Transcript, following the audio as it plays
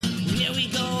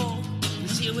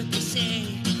hear what they say.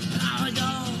 An hour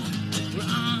ago, we're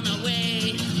on our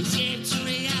way. Escape to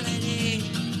reality.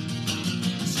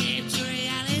 Escape to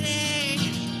reality.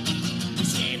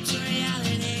 Escape to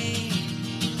reality.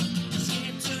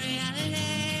 Escape to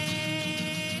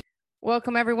reality.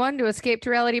 Welcome, everyone, to Escape to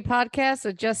Reality podcast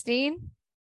with Justine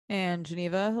and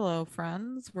Geneva. Hello,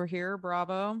 friends. We're here.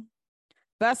 Bravo.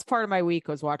 Best part of my week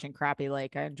was watching Crappie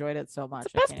Lake. I enjoyed it so much.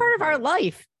 It's the best part of our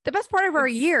life, the best part of our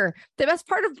year, the best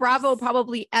part of Bravo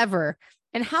probably ever.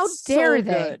 And how dare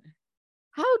they?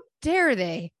 How dare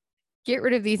they get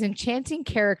rid of these enchanting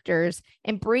characters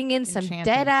and bring in some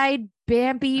dead-eyed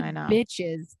Bambi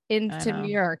bitches into New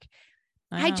York?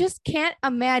 I just can't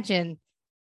imagine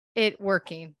it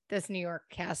working, this New York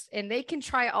cast. And they can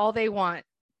try all they want.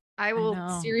 I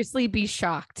will seriously be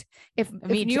shocked. If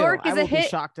New York is a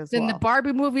hit, then the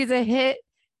Barbie movie is a hit.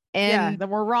 And then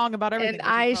we're wrong about everything. And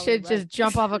I should just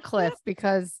jump off a cliff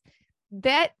because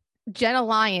that Jenna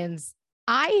Lyons,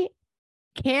 I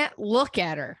can't look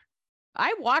at her.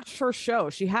 I watched her show.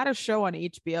 She had a show on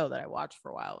HBO that I watched for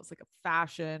a while. It was like a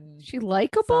fashion. She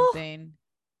likable? Something.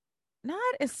 Not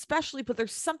especially, but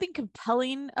there's something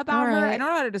compelling about her. I don't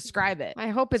know how to describe it. I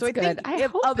hope it's good.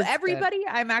 Of everybody,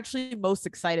 I'm actually most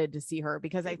excited to see her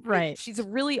because I think she's a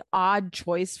really odd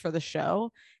choice for the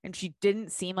show. And she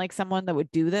didn't seem like someone that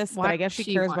would do this, but I guess she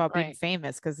cares about being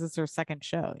famous because this is her second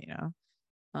show, you know?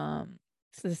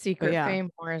 It's the secret fame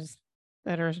wars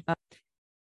that are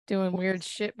doing weird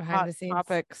shit behind the scenes.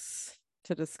 Topics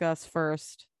to discuss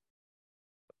first.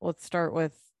 Let's start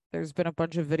with there's been a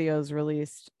bunch of videos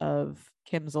released of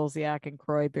Kim Zolciak and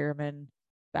Kroy Biermann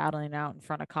battling out in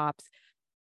front of cops.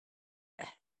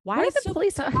 Why are the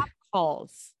police cop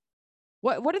calls?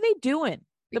 What are they doing?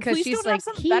 Because the police don't have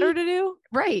something better to do,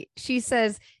 right? She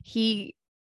says he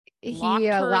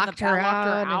locked her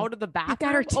out of the bathroom.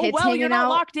 Got her tits you're not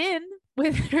locked in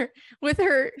with her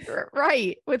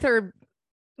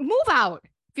move out.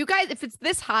 If it's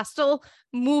this hostile,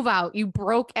 move out. You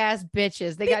broke ass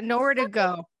bitches. They got nowhere to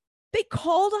go. They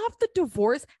called off the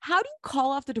divorce. How do you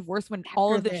call off the divorce when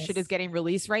all of this shit is getting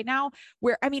released right now?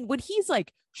 Where, I mean, when he's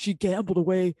like, she gambled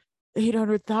away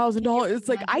 $800,000. It's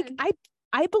like, I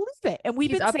believe it. And we've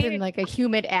been up saying in like a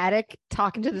humid attic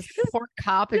talking to this poor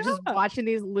cop and just watching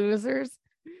these losers.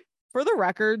 For the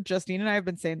record, Justine and I have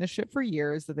been saying this shit for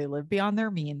years that they live beyond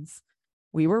their means.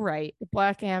 We were right. The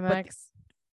Black Amex.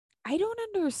 I don't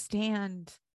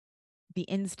understand the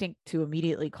instinct to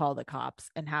immediately call the cops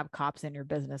and have cops in your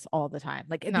business all the time.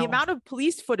 Like the amount of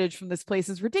police footage from this place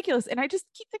is ridiculous. And I just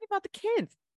keep thinking about the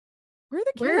kids. Where are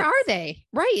the kids? Where are they?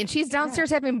 Right. And she's downstairs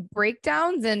having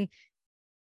breakdowns and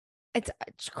it's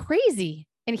crazy.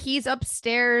 And he's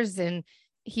upstairs and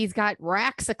he's got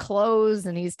racks of clothes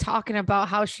and he's talking about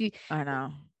how I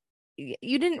know.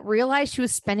 You didn't realize she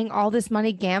was spending all this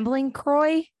money gambling,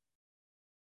 Kroy?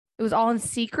 It was all in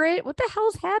secret. What the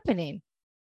hell's happening?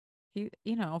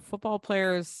 Football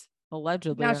players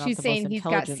allegedly. Now she's saying he's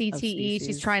got CTE.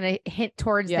 She's trying to hint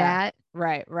towards that.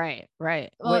 Right.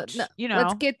 Well, Which,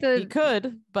 let's get he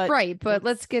could, but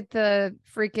let's get the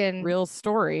freaking real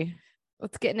story.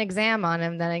 Let's get an exam on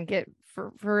him then and get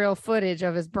for real footage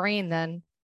of his brain. Then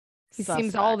he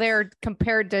seems all there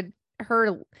compared to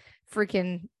her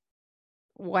freaking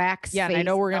wax. Yeah, and I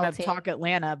know we're gonna talk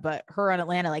Atlanta, but her on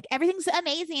Atlanta, like everything's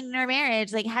amazing in our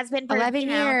marriage, like has been for 11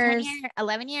 years.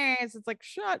 11 years. It's like,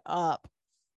 shut up.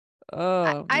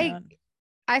 Oh, I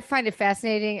find it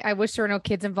fascinating. I wish there were no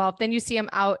kids involved. Then you see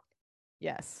them out,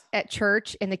 at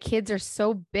church, and the kids are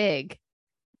so big.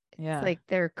 Yeah, it's like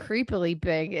they're creepily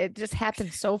big. It just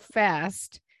happens so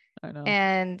fast. I know,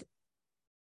 and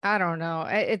I don't know.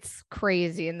 It's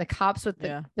crazy. And the cops with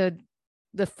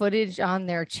the footage on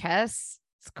their chests.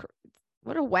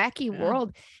 What a wacky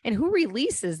world. And who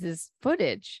releases this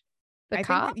footage? I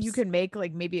cops? think you can make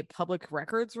like maybe a public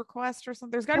records request or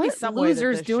something. There's got to be some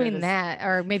losers way doing that,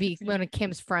 or maybe one of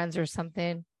Kim's friends or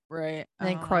something. Right. And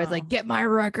then Kroy's like, get my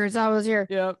records. I was here.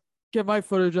 Yep. Get my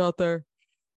footage out there.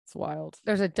 It's wild.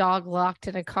 There's a dog locked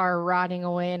in a car rotting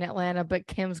away in Atlanta, but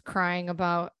Kim's crying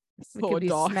about we could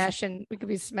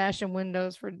be smashing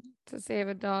windows to save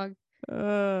a dog.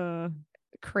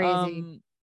 Crazy.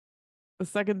 The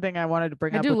second thing I wanted to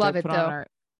bring up, I do love it though, on our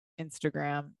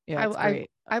Instagram. Yeah, it's great.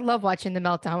 I love watching the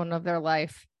meltdown of their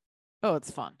life. Oh,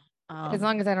 it's fun. As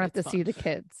long as I don't have to see the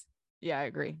kids. Yeah, I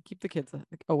agree. Keep the kids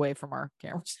away from our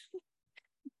cameras.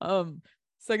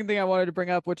 Second thing I wanted to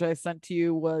bring up, which I sent to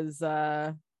you, was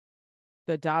the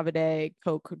Davide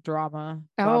Coke drama.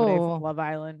 Davide from Love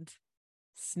Island.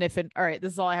 Sniffing. All right,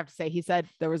 this is all I have to say. He said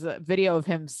there was a video of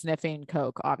him sniffing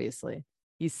Coke, obviously.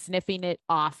 He's sniffing it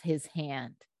off his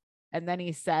hand. And then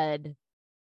he said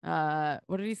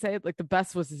what did he say? Like the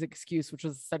best was his excuse, which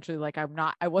was essentially like I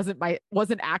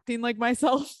wasn't acting like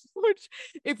myself. Which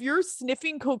if you're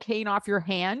sniffing cocaine off your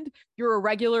hand, you're a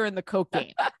regular in the coke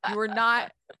game. You are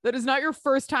not, that is not your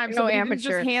first time. No Somebody didn't amateur.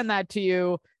 just hand that to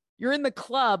you. You're in the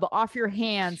club off your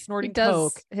hand He snorting does.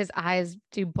 coke. His eyes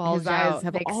do bulge His eyes out.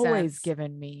 have Makes always sense.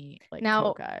 given me like Now,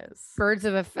 coke eyes. Birds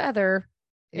of a feather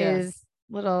Yes. is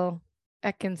little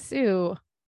Ekin-Su Oh,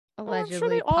 I'm allegedly sure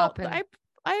they all. popping.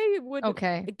 I would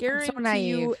Okay, I'm guarantee so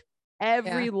naive. you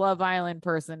every Love Island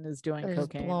person is doing They're just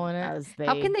cocaine blowing it. as they.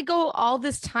 How can they go all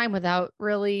this time without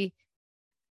really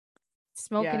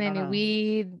smoking I don't any know.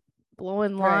 weed,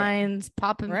 blowing Right. lines,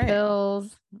 popping Right.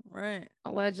 pills, Right.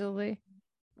 allegedly?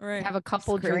 Right. Have a It's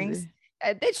couple drinks.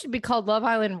 crazy. They should be called Love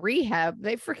Island Rehab.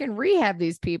 They freaking rehab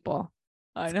these people.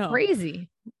 I It's know. crazy.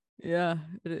 Yeah.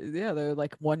 Yeah. They're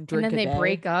like one And drink then a they day.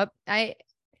 break up.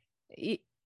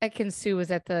 Ekin-Su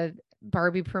was at the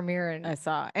Barbie premiere, and I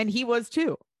saw, and he was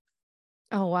too,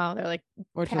 oh wow, they're like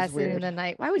which was passing in weird. the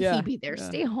night. Why would Yeah, he be there? yeah.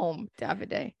 Stay home,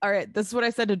 Davide. All right, this is what I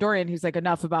said to Dorian. He's like,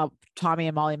 enough about Tommy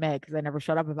and Molly May because I never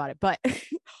shut up about it. But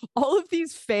all of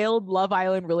these failed Love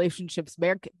Island relationships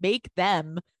make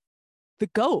them the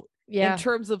GOAT. Yeah. In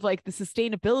terms of like the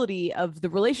sustainability of the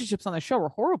relationships on the show are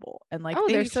horrible, and like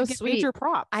They're they so should get sweet. major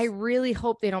props. I really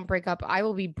hope they don't break up. I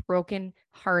will be broken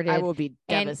hearted. I will be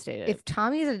And devastated. if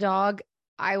Tommy's a dog,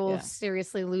 I will Yeah.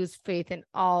 seriously lose faith in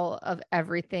all of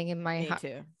everything in my Me house.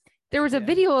 too. There was a Yeah.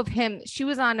 video of him. She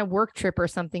was on a work trip or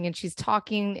something, and she's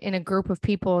talking in a group of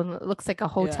people, and it looks like a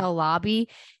hotel lobby.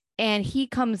 And he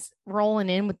comes rolling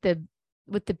in with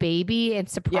the baby and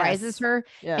surprises Yes. her.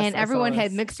 Yes, And I saw everyone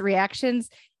had this. mixed reactions.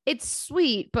 It's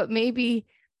sweet, but maybe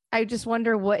I just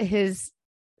wonder what his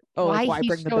like, why he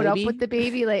bring the showed up baby? with the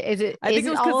baby. Like, is it? I think is it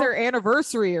was all- because their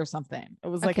anniversary or something. It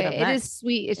was like an okay. It event. is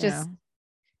sweet. It's you just know?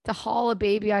 to haul a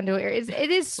baby onto it.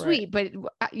 It is Right. sweet, but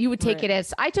you would take Right. it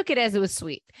as I took it as it was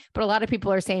sweet. But a lot of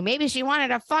people are saying maybe she wanted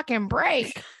a fucking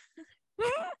break.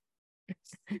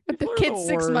 But the People are kid's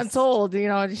 6 months worst. old. You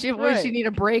know, what does she Right. need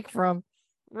a break from?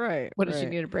 Right. What does she right.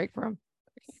 need a break from?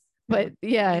 But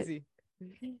yeah, Easy.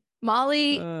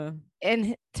 Molly Uh,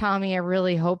 and Tommy, I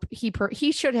really hope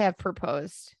he should have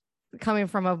proposed coming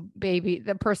from a baby,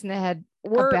 the person that had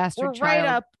a bastard we're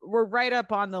child. we're right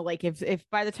up on the like if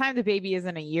by the time the baby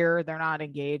isn't a year they're not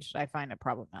engaged, I find it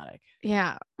problematic.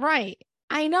 Yeah, right.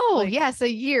 I know. Like, yes, a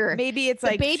year. Maybe it's The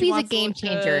like she baby's a wants to game look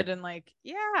changer. good and like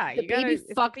yeah, The you gotta, baby if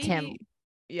the fucked him. baby-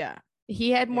 Yeah.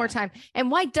 He had more Yeah. time.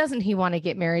 And why doesn't he want to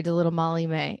get married to little Molly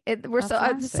May? We're That's so what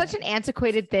I'm it's such an saying.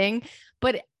 antiquated thing,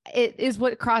 but it is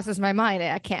what crosses my mind.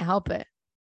 I can't help it.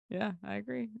 Yeah, I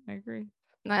agree.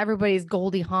 Not everybody's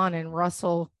Goldie Hawn and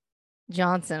Russell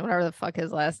Johnson, whatever the fuck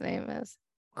his last name is.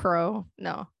 Crow.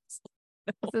 No.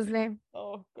 What's his name?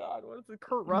 Oh God, what is it?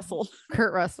 Kurt Russell.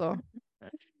 Kurt Russell. All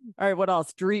right, what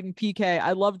else? Dorit and PK.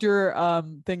 I loved your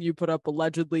thing you put up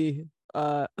allegedly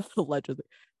allegedly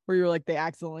where you were like they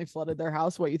accidentally flooded their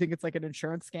house. What, you think it's like an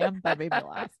insurance scam? That made me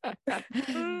laugh.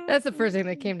 That's the first thing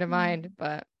that came to mind,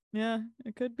 but Yeah,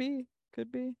 it could be.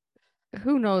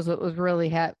 who knows what was really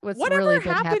what's Whatever really been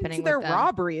happened happening to their with them.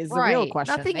 robbery is the real Right.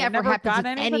 question. Nothing They've ever never happens got with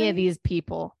any anybody? of these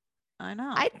people. I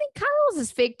know. I think Kyle's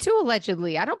is fake too,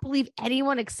 allegedly. I don't believe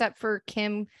anyone except for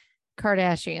Kim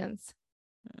Kardashian's.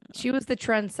 She was the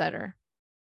trendsetter.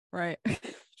 Right.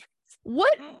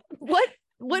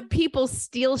 What people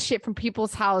steal shit from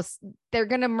people's house? They're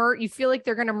gonna murder. You feel like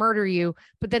they're gonna murder you,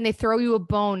 but then they throw you a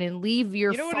bone and leave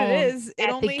your You know phone. what it is? It at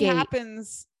the only gate.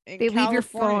 happens in They leave your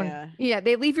phone. California. Yeah,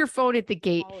 they leave your phone at the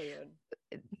gate.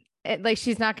 Hollywood. Like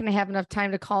she's not gonna have enough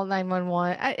time to call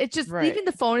 911. It's just Right. leaving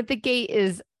the phone at the gate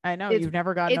is I know It's- you've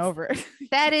never gotten it's- over it.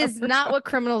 that is Never not got- what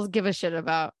criminals give a shit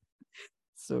about.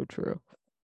 So true.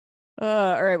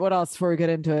 All right. What else before we get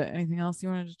into it? Anything else you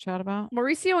wanted to chat about?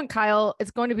 Mauricio and Kyle,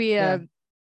 it's going to be Yeah.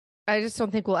 I just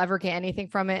don't think we'll ever get anything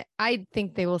from it. I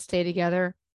think they will stay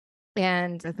together.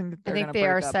 And I think that I they're think gonna they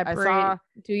are break up. separate.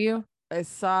 Do you? I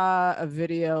saw a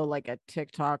video, like a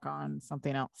TikTok on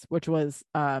something else, which was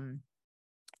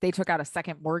they took out a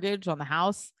second mortgage on the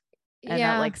house, and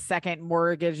that like second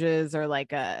mortgages are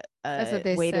like a That's what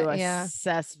they way to said, yeah.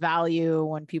 assess value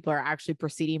when people are actually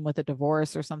proceeding with a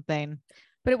divorce or something.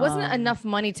 but it wasn't um, enough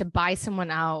money to buy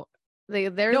someone out. They're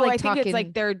No, like I think talking. it's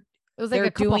like it was like they're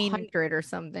a couple doing- hundred or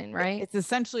something, right? It's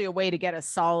essentially a way to get a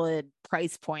solid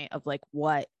price point of like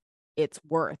what it's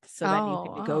worth, so then you Oh,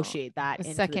 can negotiate that A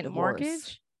into second the divorce.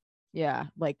 mortgage. Yeah,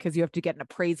 like because you have to get an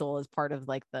appraisal as part of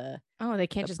like the Oh, they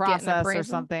can't the just get an process or appraisal?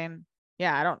 something.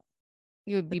 Yeah, I don't.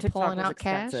 You would the be TikTok pulling was out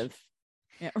cash. expensive.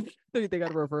 Yeah, they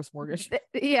got a reverse mortgage.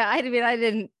 Yeah, I mean, I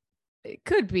didn't. It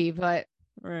could be, but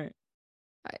Right.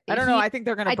 I don't know. I think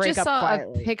they're gonna I break just up saw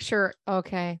quietly. a picture.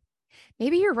 Okay,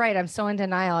 maybe you're right. I'm so in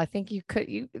denial. I think you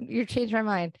changed my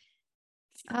mind.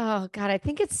 Oh God, I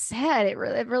think it's sad. It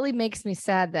really makes me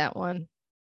sad, that one.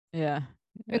 Yeah.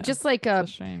 It's just like It's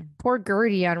a shame. poor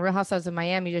Gertie on Real Housewives of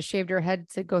Miami just shaved her head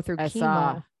to go through I chemo.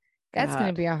 saw. That's going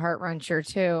to God. be a heart wrencher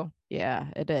too. Yeah,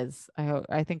 it is.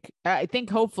 I think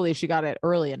hopefully she got it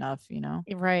early enough, you know.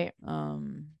 Right.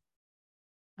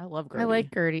 I love Gertie. I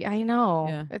like Gertie. I know.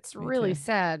 Yeah, It's me really too.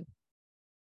 sad.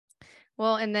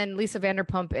 Well, and then Lisa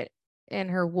Vanderpump in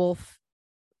her Wolf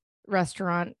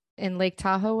restaurant in Lake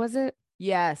Tahoe, was it?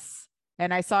 Yes.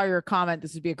 And I saw your comment.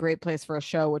 This would be a great place for a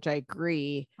show, which I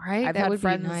agree. Right. I've That had would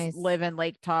friends be nice. live in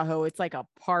Lake Tahoe. It's like a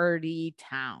party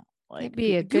town. Like, It'd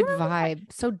be a do you good remember that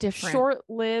vibe. So different.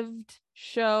 short-lived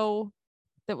show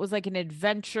that was like an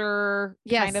adventure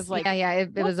Yes. kind of like yeah.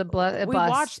 It was a we bus.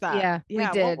 watched that. Yeah, we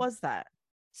did. What was that?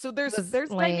 So there's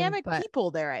lame, dynamic but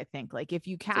people there, I think. Like if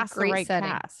you cast the great right setting.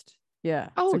 cast. Yeah.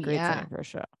 Oh, it's a great yeah. setting for a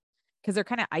show. Because they're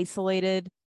kind of isolated,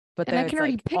 but And I then can it's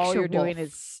already like picture all you're doing Wolf.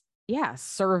 is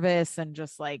service and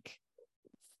just like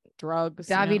drugs.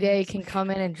 Davide can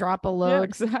come in and drop a Yeah, load.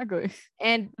 exactly.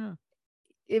 And Yeah.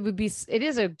 it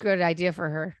is a good idea for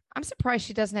her. I'm surprised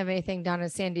she doesn't have anything down in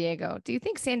San Diego. Do you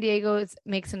think San Diego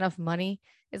makes enough money?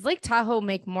 Is Lake Tahoe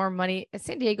make more money?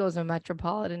 San Diego is a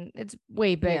metropolitan. It's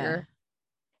way bigger.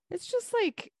 Yeah. It's just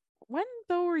like, when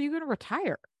though are you going to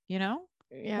retire? You know?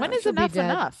 Yeah. When is she'll be enough dead.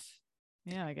 enough?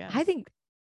 Yeah, I guess. I think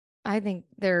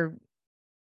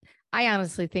I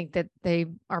honestly think that they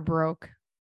are broke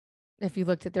if you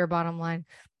looked at their bottom line.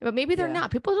 But maybe they're Yeah.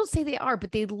 not. People don't say they are,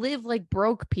 but they live like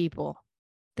broke people.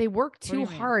 They work do you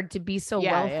too mean? hard to be so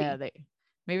wealthy. Yeah,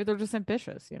 maybe they're just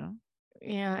ambitious, you know?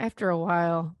 Yeah, after a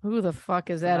while, who the fuck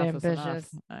is that Enough is enough.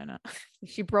 ambitious? I know.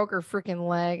 She broke her freaking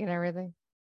leg and everything.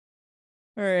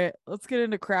 All right, let's get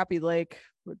into Crappy Lake.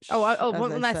 Which,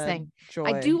 one last thing.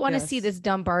 I do want to see this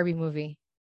dumb Barbie movie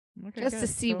just to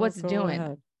see what's doing.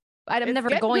 Ahead. I'm It's never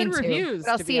getting going good to. reviews,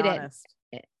 But I'll to see be it. honest.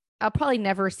 I'll probably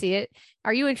never see it.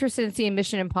 Are you interested in seeing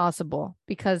Mission Impossible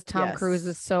because Tom Cruise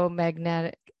is Yes. so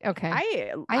magnetic? Okay,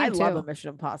 I am love too. a Mission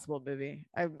Impossible movie.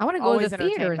 I want to go to the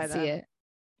theater and see it.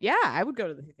 Yeah, I would go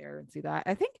to the theater and see that.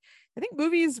 I think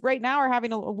movies right now are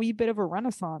having a wee bit of a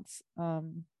renaissance.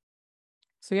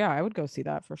 So yeah, I would go see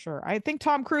that for sure. I think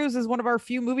Tom Cruise is one of our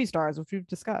few movie stars, which we've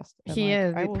discussed. And, He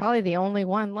is probably the only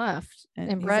one left,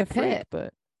 and he's Brad a freak, Pitt.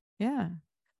 but yeah.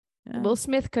 Will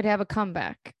Smith could have a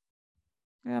comeback.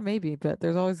 Yeah, maybe, but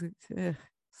there's always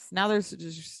now there's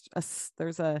just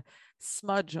there's a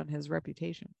smudge on his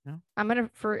reputation. You know?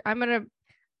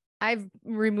 I've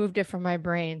removed it from my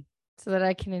brain so that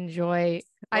I can enjoy.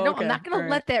 I'm not gonna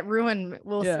let that ruin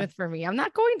Will Smith for me. I'm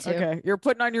not going to. Okay, you're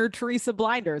putting on your Teresa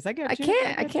blinders. I get you.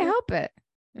 I can't help it.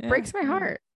 It breaks my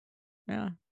heart. Yeah.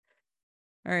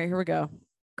 All right, here we go.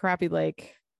 Crappy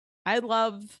Lake. I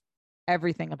love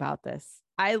everything about this.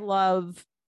 I love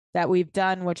that we've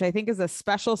done, which I think is a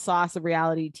special sauce of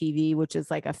reality TV, which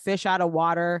is like a fish out of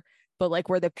water, but like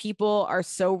where the people are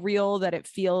so real that it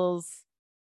feels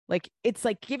like it's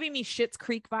like giving me Schitt's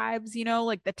Creek vibes, you know,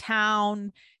 like the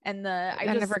town and I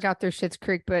never got through Schitt's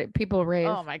Creek, but people rave.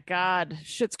 Oh my God.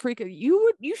 Schitt's Creek.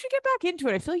 You should get back into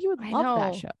it. I feel like you would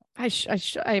love that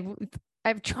show.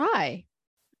 I've tried.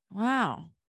 Wow.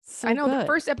 So I know good. the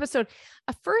first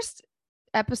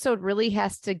episode really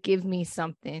has to give me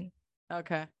something.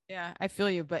 Okay. Yeah, I feel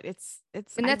you, but it's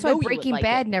and that's why Breaking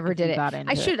Bad never did it.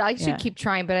 I should keep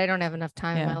trying, but I don't have enough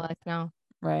time in my life now.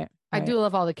 Right. I do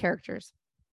love all the characters.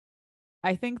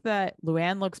 I think that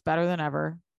Luann looks better than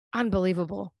ever.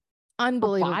 Unbelievable. Her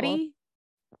body,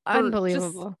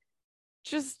 unbelievable.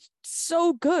 Just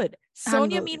so good.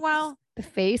 Sonia, meanwhile, the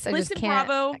face. I just can't.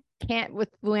 Bravo. I can't with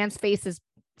Luann's face.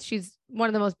 She's one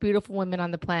of the most beautiful women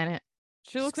on the planet.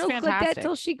 She looks fantastic. Like that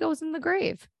till she goes in the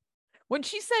grave. When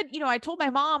she said, I told my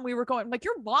mom we were going, like,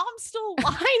 your mom's still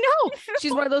alive. I know.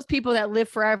 She's one of those people that live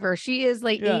forever. She is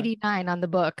like 89 on the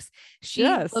books. She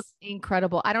looks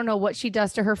incredible. I don't know what she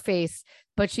does to her face,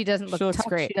 but she doesn't look tough.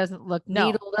 Great. She doesn't look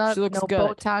needled up. She looks good.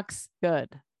 Botox. Good.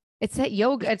 It's that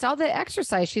yoga. It's all the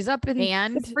exercise. She's up in the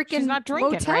freaking she's not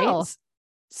drinking, motel. Right?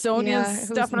 Sonia's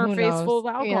stuffing her face full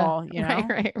of alcohol. You know?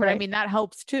 Right. But I mean, that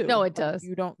helps too. No, it does.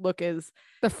 You don't look as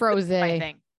the frosé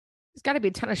thing. There's got to be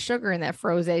a ton of sugar in that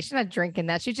frosé. She's not drinking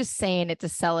that. She's just saying it to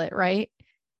sell it, right?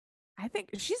 I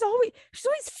think she's always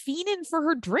fiending for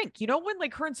her drink. You know, when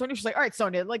like her and Sonia, she's like, all right,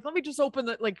 Sonia, like, let me just open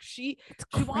the, like she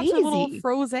wants a little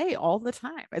frosé all the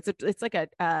time. It's like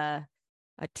a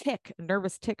a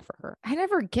nervous tick for her. I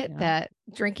never get Yeah. that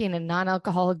drinking a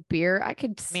non-alcoholic beer. I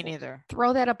could Me neither.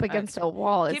 throw that up against a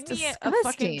wall. It's Give me a disgusting.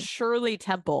 fucking Shirley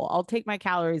Temple. I'll take my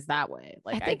calories that way.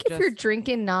 I Like think if you're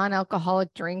drinking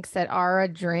non-alcoholic drinks that are a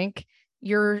drink,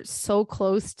 you're so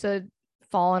close to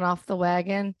falling off the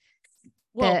wagon.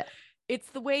 well, that it's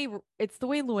the way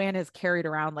Luann has carried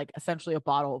around like essentially a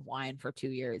bottle of wine for 2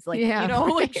 years. Like, Yeah, you know,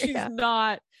 like right, she's yeah.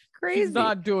 not crazy. she's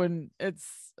not doing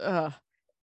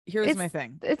here's my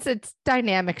thing. It's a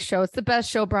dynamic show. It's the best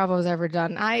show Bravo's ever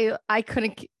done. I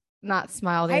couldn't not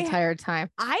smile the entire time.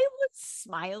 I was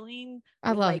smiling.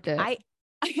 I loved it. I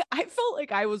felt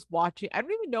like I was watching. I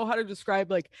don't even know how to describe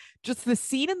like just the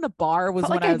scene in the bar was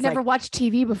Felt when like I I've was never like, watched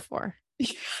TV before.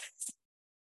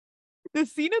 the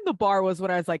scene in the bar was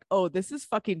when I was like, oh, this is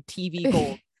fucking TV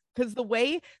gold. Because the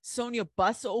way Sonia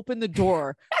busts open the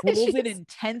door, rolls in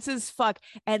intense as fuck,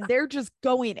 and they're just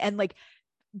going and like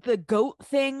the goat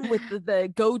thing with the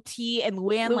goatee and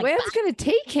Luann. Luann's gonna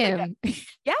take him.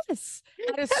 Yes,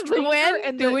 at a stranger, Luann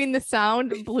and doing the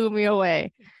sound blew me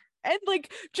away. and like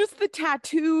just the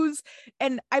tattoos.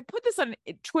 And I put this on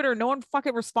Twitter. No one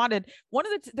fucking responded. One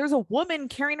of there's a woman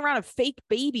carrying around a fake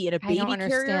baby in a I don't baby carrier.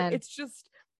 understand. It's just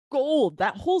gold.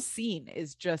 That whole scene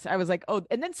is just. I was like, oh,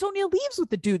 and then Sonia leaves with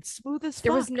the dude, smooth as fuck.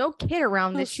 There was no kid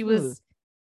around So that she smooth. was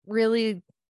really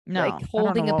no, like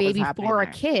holding a baby for a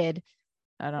kid.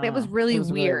 I don't It was know. really It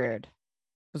was weird. It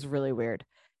was really weird.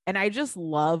 And I just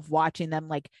love watching them.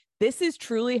 Like, this is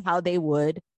truly how they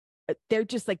would. They're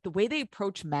just like the way they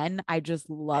approach men. I just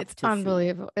love It's to see.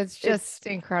 unbelievable. It's just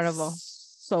incredible.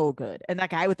 So good. And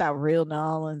that guy with that real New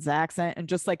Orleans accent and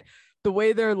just like the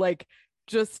way they're like,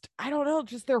 just, I don't know,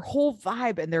 just their whole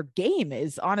vibe and their game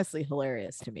is honestly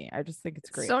hilarious to me. I just think it's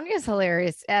great. Sonia's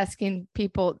hilarious asking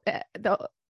people,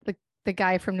 the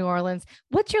guy from New Orleans,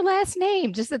 what's your last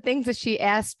name? Just the things that she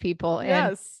asked people.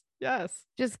 And Yes.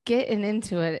 just getting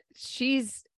into it.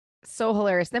 She's so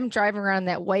hilarious. Them driving around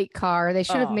that white car. They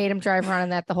should have Oh. made him drive around in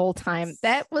that the whole time.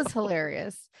 That was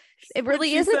hilarious. It When really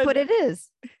she isn't, said- but it is.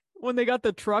 When they got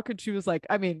the truck and she was like,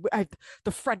 I mean,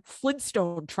 the Fred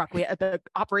Flintstone truck we had, the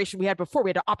operation we had before, we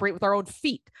had to operate with our own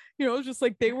feet. You know, it was just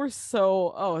like they were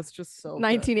so, it's just so good.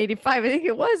 1985. I think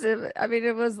it was. I mean,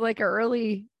 it was like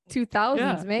early 2000s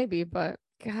Yeah. maybe, but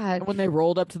God. And when they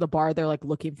rolled up to the bar, they're like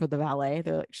looking for the valet.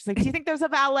 They're like, she's like, do you think there's a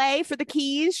valet for the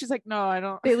keys? She's like, no, I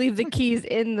don't. They leave the keys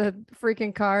in the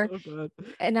freaking car. So good.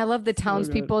 And I love the So good.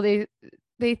 townspeople.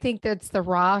 They think that's The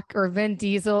Rock or Vin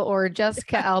Diesel or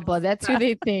Jessica Alba. That's who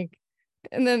they think.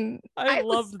 And then I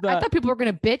loved I that. thought people were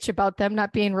going to bitch about them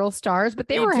not being real stars, but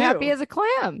they Me were happy too. as a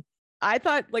clam. I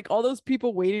thought like all those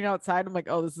people waiting outside. I'm like,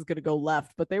 oh, this is gonna go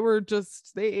left, but they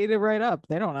ate it right up.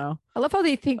 They don't know. I love how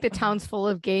they think the town's full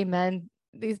of gay men.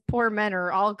 These poor men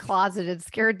are all closeted,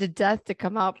 scared to death to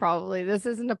come out. Probably this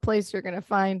isn't a place you're going to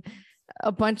find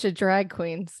a bunch of drag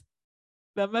queens.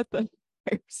 Them at the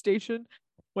fire station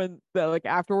when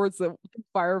afterwards the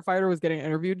firefighter was getting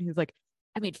interviewed and he's like,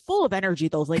 I mean, full of energy,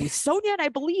 those ladies. Sonia and I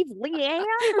believe Leanne.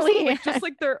 Or something, like, just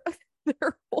like they're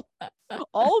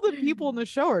all the people in the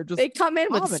show are just They come in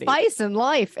with comedy. spice and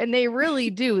life, and they really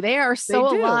do. They are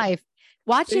so do. alive.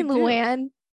 Watching do. Luann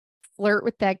flirt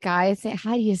with that guy and say,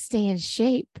 how do you stay in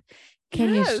shape?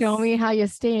 Can you show Yes. me how you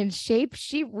stay in shape?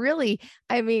 She really,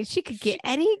 I mean, she could get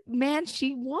any man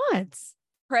she wants.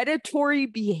 predatory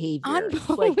behavior.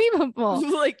 Unbelievable.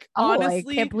 Like Oh,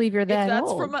 honestly, I can't believe you're that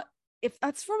old. If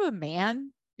that's from a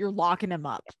man, you're locking him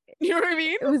up. You know what I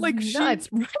mean? It was Like nuts,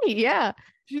 right? Yeah.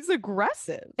 she's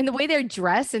aggressive. And the way they're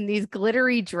dressed in these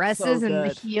glittery dresses and the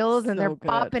good. heels and they're So good.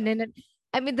 popping in it.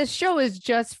 I mean, the show is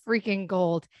just freaking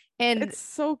gold. And It's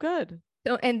so good.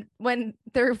 and when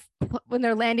they're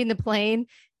landing the plane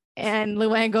and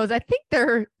Luann goes, I think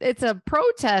it's a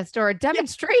protest or a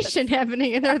demonstration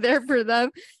happening and they're there for them.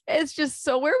 It's just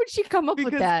so, where would she come up with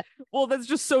Because that? Well, that's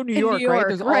just so New In York, New right? York,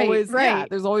 There's right, always right.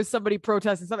 there's always somebody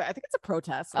protesting something. I think it's a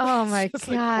protest. Oh my It's just,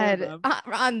 like, for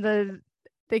God. them.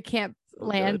 They can't So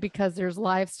land good. because there's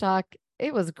livestock.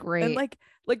 It was great. And like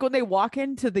when they walk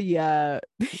into the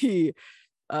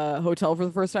hotel for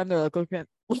the first time, they're like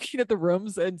looking at the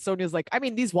rooms, and Sonia's like, I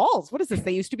mean, these walls, what is this?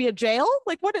 They used to be a jail?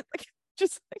 Like what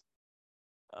just like,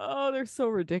 oh, they're so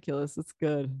ridiculous. It's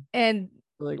good. And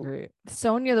Really great.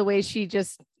 Sonia, the way she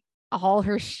just all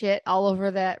her shit all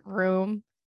over that room.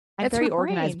 I'm That's very her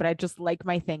organized, brain. but I just like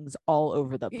my things all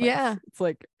over the place. Yeah. It's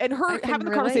like, and I her can having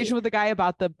the relate. conversation with the guy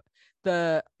about the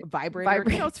vibrator.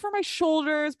 Vibrator. You know, it's for my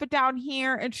shoulders, but down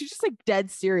here. And she's just like dead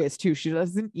serious too. She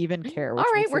doesn't even care. All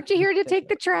right, weren't you here to take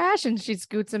the trash? And she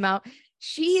scoots him out.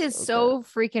 She is So so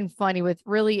freaking funny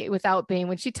without being,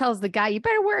 when she tells the guy, you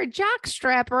better wear a jock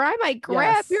strap or I might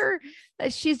grab Yes. your,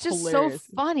 she's just Hilarious.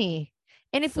 so funny.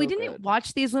 And if we So didn't good.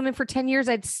 watch these women for 10 years,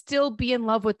 I'd still be in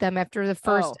love with them after the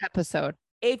first Oh. episode.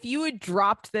 If you had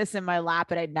dropped this in my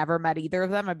lap and I'd never met either of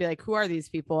them, I'd be like, who are these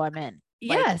people? I'm in.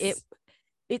 Like, Yes.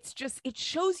 it's just, it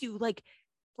shows you like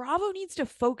Bravo needs to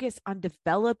focus on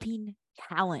developing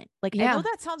talent. Like, I Yeah. know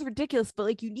that sounds ridiculous, but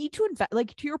like, you need to invest,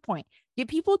 like, to your point, give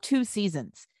people 2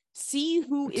 seasons, see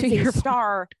who To is your a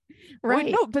star.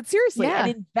 Right. No, but seriously, Yeah.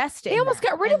 and invest in They almost that.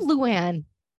 got rid of And Luann.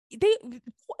 They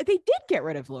did get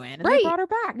rid of Luann and Right. they brought her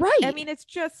back. I Right. mean, it's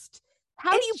just,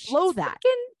 how do you And blow she's that?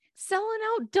 freaking selling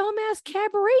out dumbass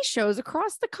cabaret shows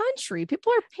across the country.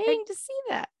 People are paying to see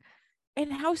that.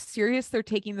 And how serious they're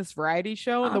taking this variety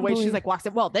show, and the way she's Unbelievable. like walks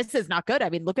in. Well, this is not good. I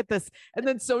mean, look at this. And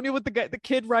then Sonia with the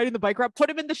kid riding the bike around, put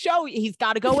him in the show. He's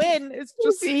got to go in. It's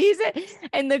just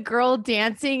And the girl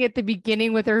dancing at the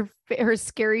beginning with her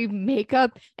scary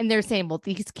makeup, and they're saying, well,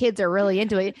 these kids are really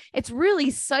into it. It's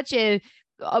really such a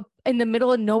in the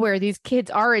middle of nowhere these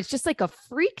kids are. It's just like a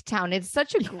freak town. It's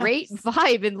such a great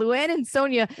vibe, and Luann and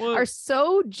Sonia are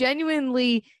so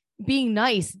genuinely being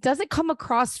nice. Doesn't come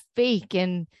across fake,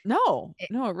 and no,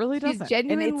 it really doesn't.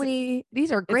 Genuinely,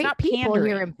 these are great people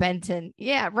here in Benton.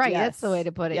 Yeah, right. That's the way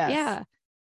to put it. Yes. Yeah.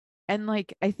 And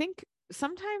like, I think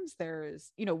sometimes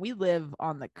there's, we live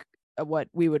on the what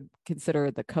we would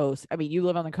consider the coast. I mean, you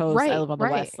live on the coast, I live on the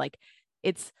west. Like,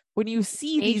 it's when you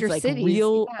see Major these like cities,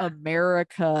 real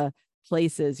America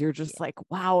places, you're just like,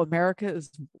 wow, America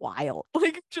is wild.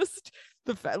 Like, just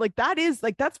the fact, like,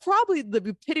 that's probably the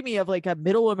epitome of like a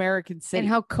middle American city. And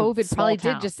how COVID probably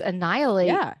did just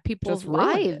annihilate people's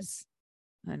lives.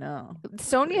 I know.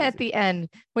 Sonia at the end,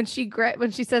 when she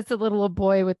says to the little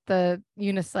boy with the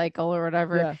unicycle or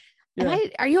whatever,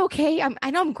 and are you okay?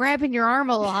 I know I'm grabbing your arm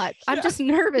a lot. I'm just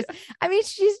nervous. I mean,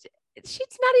 she's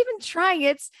not even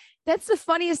trying. That's the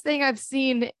funniest thing I've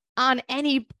seen on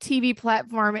any TV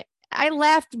platform. I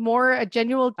laughed more, a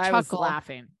genuine chuckle. I was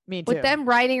laughing. Me too. With them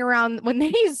riding around when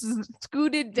they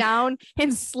scooted down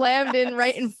and slammed in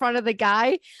right in front of the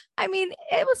guy. I mean,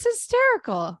 it was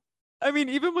hysterical. I mean,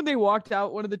 even when they walked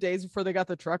out one of the days before they got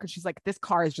the truck, and she's like, this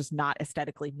car is just not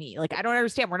aesthetically me. Like, I don't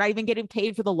understand. We're not even getting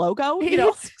paid for the logo.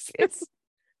 It's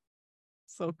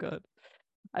so good.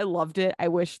 I loved it. I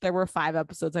wish there were 5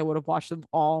 episodes. I would have watched them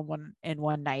all in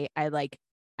one night.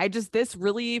 This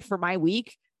really, for my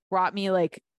week, brought me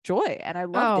like joy, and I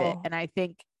loved it. And I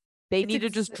think they need to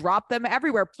just drop them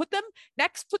everywhere. Put them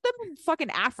in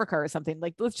fucking Africa or something.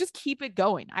 Like, let's just keep it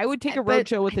going. I would take a road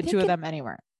show with the 2 of them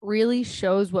anywhere. Really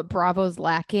shows what Bravo's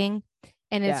lacking.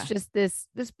 And it's just this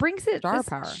brings it, star this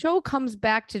power. Show comes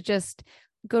back to just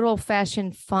good old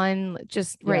fashioned fun,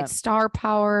 just star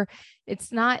power.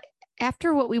 It's not,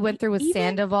 after what we went through with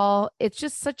Sandoval, it's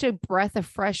just such a breath of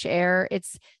fresh air.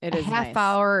 It's a half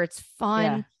hour. It's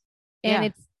fun.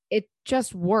 And it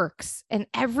just works. And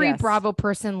every Bravo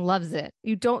person loves it.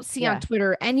 You don't see on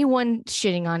Twitter anyone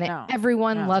shitting on it. No,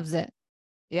 everyone loves it.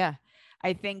 Yeah.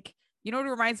 I think, you know what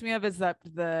it reminds me of is that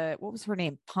what was her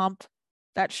name? Pump.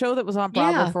 That show that was on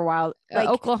Bravo for a while. Like,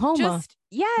 Oklahoma.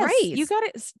 You got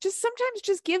to just sometimes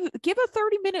just give a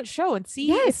 30-minute show and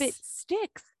see if it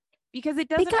sticks. Because it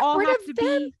doesn't all have to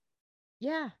be.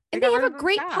 Yeah. And they have a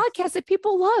great podcast that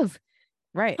people love.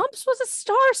 Right. Pumps was a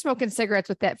star smoking cigarettes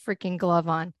with that freaking glove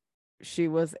on. She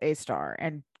was a star,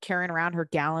 and carrying around her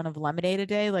gallon of lemonade a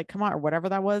day, like, come on, or whatever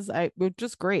that was. It was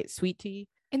just great. Sweet tea.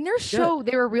 In their show,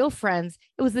 they were real friends.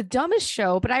 It was the dumbest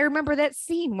show, but I remember that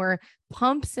scene where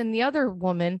Pumps and the other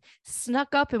woman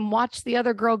snuck up and watched the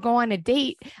other girl go on a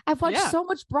date. I've watched so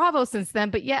much Bravo since then,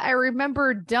 but yet I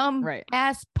remember dumb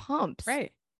ass Pumps.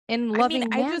 Right. In loving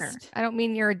manner. I don't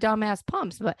mean you're a dumbass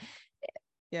Pumps, but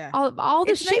all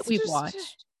the shit we've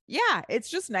watched. Yeah, it's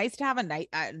just nice to have a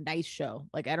nice show.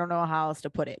 Like, I don't know how else to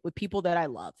put it, with people that I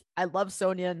love. I love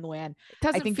Sonia and Luann. It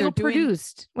doesn't feel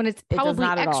produced when it's probably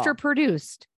extra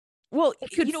produced. Well,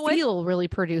 it could feel really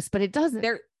produced, but it doesn't.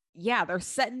 They're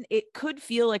setting, it could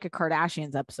feel like a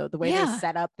Kardashians episode, the way they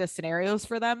set up the scenarios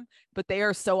for them, but they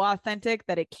are so authentic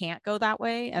that it can't go that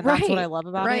way. And that's what I love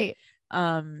about it.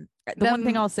 The one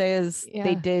thing I'll say is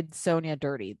they did Sonia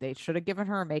dirty. They should have given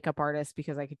her a makeup artist,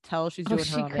 because I could tell she's doing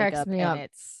her own makeup, and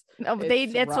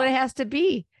that's what it has to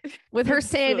be. With her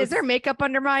saying, "Is there makeup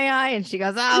under my eye?" and she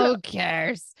goes, "Oh, who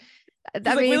cares?"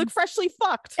 I mean, we look freshly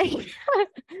fucked.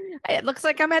 It looks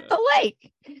like I'm at the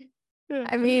lake.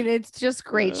 I mean, it's just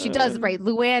great. She does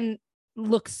Luann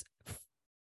looks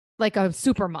like a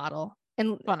supermodel,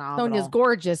 and phenomenal. Sonia's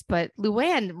gorgeous, but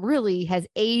Luann really has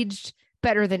aged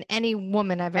better than any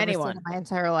woman I've ever seen in my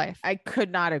entire life. I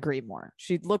could not agree more.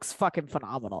 She looks fucking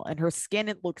phenomenal, and her skin,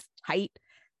 it looks tight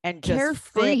and just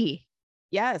carefree.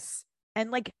 Yes. And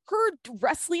like her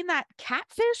wrestling that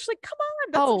catfish, like, come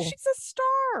on, she's a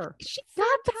star. She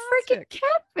got the freaking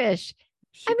catfish.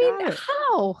 She got it.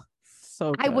 How?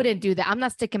 So I good. wouldn't do that. I'm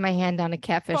not sticking my hand down a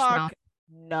catfish mouth.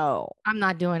 No, I'm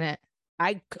not doing it.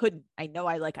 I couldn't. I know.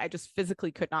 I just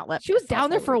physically could not let. She was down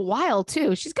there for a while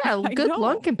too. She's got a good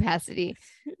lung capacity.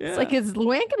 Yeah. It's like, is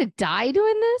Luann gonna die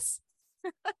doing this?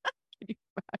 Can you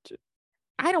imagine?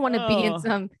 I don't want to be in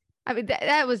some. I mean,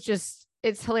 that was just.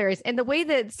 It's hilarious. And the way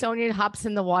that Sonia hops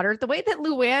in the water, the way that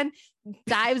Luann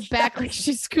dives back like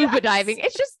she's scuba diving,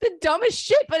 it's just the dumbest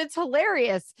shit, but it's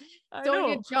hilarious.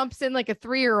 Sonia jumps in like a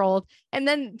 3-year-old, and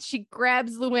then she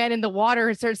grabs Luann in the water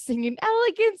and starts singing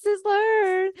 "Elegance is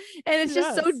Learned," and it's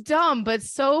just so dumb, but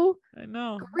so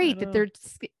great that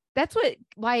that's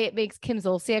why it makes Kim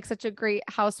Zolciak such a great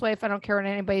housewife. I don't care what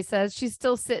anybody says. She's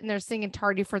still sitting there singing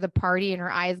 "Tardy for the Party," and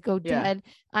her eyes go dead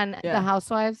on the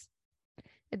Housewives.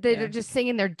 They're just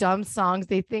singing their dumb songs.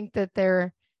 They think that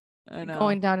they're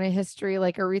going down in history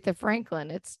like Aretha Franklin.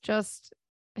 It's just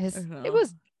it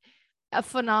was a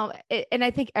phenomenal. And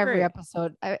I think every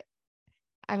episode,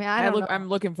 I'm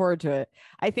looking forward to it.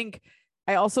 I think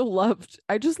I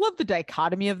just loved the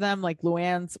dichotomy of them. Like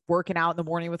Luann's working out in the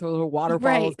morning with her little water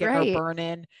bottles, getting her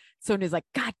burning. Sonia's like,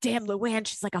 God damn, Luann,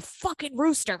 she's like a fucking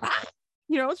rooster.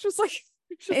 It's just like,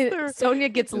 Sonia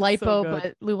gets lipo,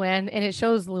 but Luann, and it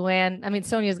shows Luann. I mean,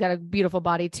 Sonia's got a beautiful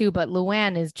body too, but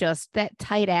Luann is just that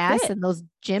tight ass and those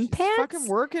gym pants. Fucking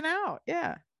working out.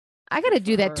 Yeah. I got to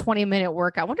do that 20-minute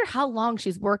workout. I wonder how long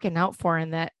she's working out for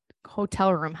in that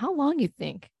hotel room. How long you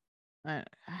think? I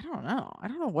don't know. I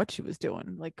don't know what she was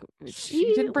doing. Like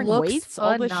she didn't bring weights.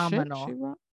 Phenomenal. All this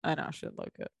shit I know, she'd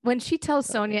look good. When she tells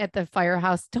Sonia at the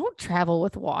firehouse, don't travel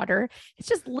with water. It's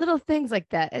just little things like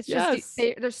that. It's just,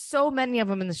 there's so many of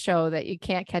them in the show that you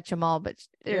can't catch them all, but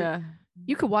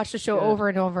you could watch the show over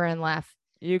and over and laugh.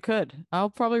 You could. I'll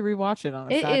probably rewatch it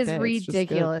on a Saturday. It is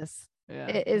ridiculous. Yeah,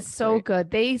 it is so good.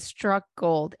 They struck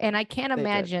gold. And I can't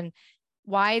imagine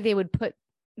why they would put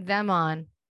them on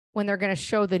when they're going to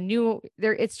show the new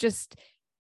it's just,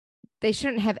 they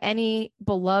shouldn't have any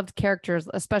beloved characters,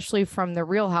 especially from the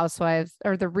Real Housewives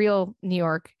or the Real New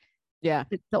York. Yeah.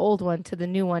 The old one to the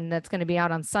new one that's going to be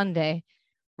out on Sunday.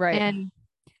 Right. And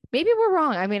maybe we're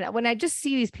wrong. I mean, when I just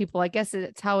see these people, I guess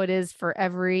it's how it is for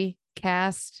every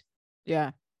cast.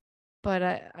 Yeah. But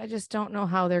I just don't know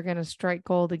how they're going to strike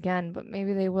gold again, but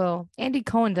maybe they will. Andy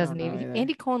Cohen doesn't even.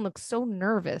 Andy Cohen looks so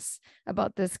nervous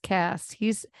about this cast.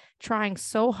 He's trying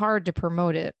so hard to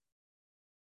promote it.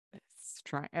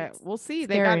 We'll see.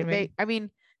 They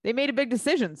made a big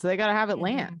decision, so they got to have it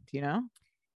land, and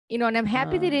I'm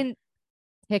happy they didn't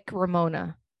pick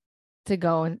Ramona to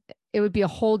go, and it would be a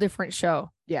whole different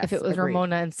show if it was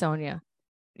Ramona and Sonia.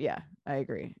 Yeah, I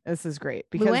agree. This is great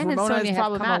because Luann Ramona and Sonia is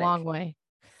have come a long way.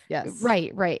 Yes.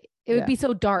 Right. It would be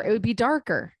so dark. It would be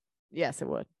darker. Yes, it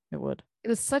would. It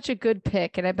was such a good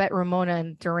pick, and I bet Ramona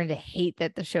and Dorinda hate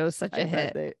that the show is such a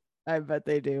hit. I bet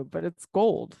they do, but it's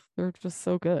gold. They're just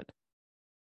so good.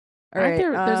 All right,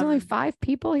 there's only 5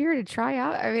 people here to try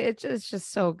out. I mean, it's just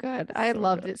so good. I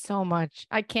loved it so much.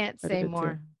 I can't say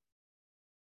more.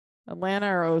 Atlanta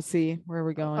or OC? Where are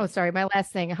we going? Oh, sorry. My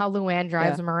last thing, how Luann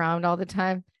drives them around all the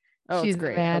time. Oh, she's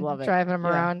great. mad I love it. Driving them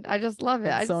around. I just love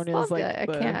it. I just love like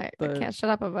it. I can't shut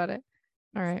up about it.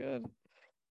 All right. Good.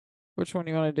 Which one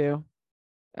do you want to do?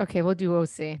 Okay, we'll do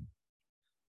OC.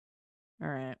 All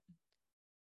right.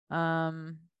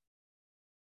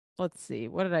 Let's see.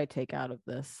 What did I take out of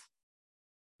this?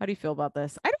 How do you feel about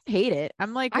this? I don't hate it.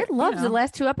 I'm like, I loved the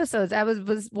last 2 episodes. I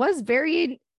was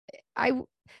very, I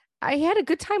had a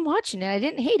good time watching it. I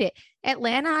didn't hate it.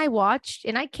 Atlanta, I watched,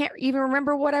 and I can't even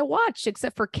remember what I watched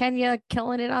except for Kenya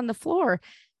killing it on the floor.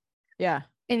 Yeah,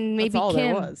 and maybe that's all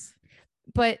Kim. there was.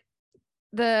 But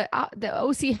the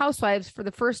OC Housewives, for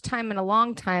the first time in a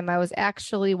long time, I was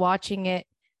actually watching it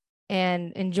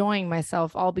and enjoying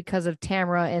myself, all because of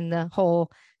Tamra and the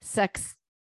whole sex.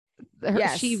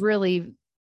 She really.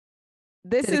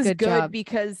 This is good job.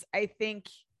 Because I think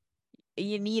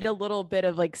you need a little bit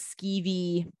of like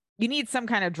skeevy. You need some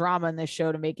kind of drama in this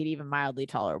show to make it even mildly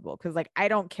tolerable. Because like I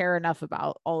don't care enough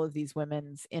about all of these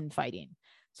women's infighting,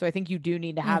 so I think you do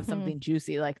need to have something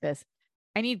juicy like this.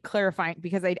 I need clarifying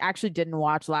because I actually didn't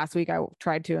watch last week. I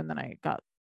tried to, and then I got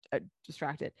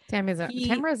distracted. Tamra's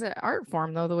an art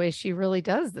form, though. The way she really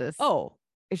does this. Oh.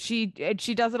 She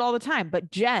does it all the time. But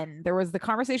Jen, there was the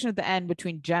conversation at the end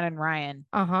between Jen and Ryan,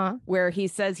 where he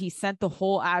says he sent the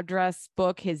whole address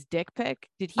book his dick pic.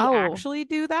 Did he actually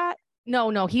do that?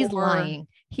 No, he's lying.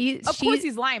 Of course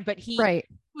he's lying, but he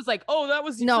was like, "Oh, that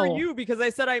was for you because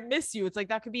I said I miss you." It's like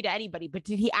that could be to anybody. But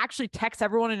did he actually text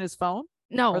everyone in his phone?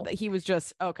 No, or that he was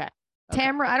just okay. Okay.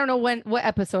 Tamara, I don't know what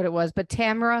episode it was, but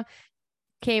Tamara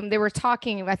came, they were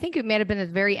talking. I think it may have been at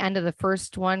the very end of the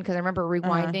first one because I remember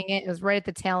rewinding it. It was right at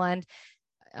the tail end.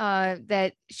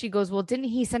 That she goes, well, didn't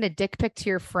he send a dick pic to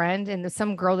your friend? And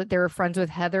some girl that they were friends with,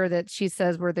 Heather, that she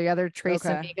says were the other Trace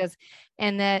Amigas,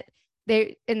 and that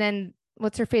and then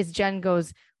what's her face? Jen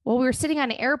goes, well, we were sitting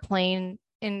on an airplane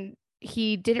and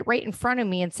he did it right in front of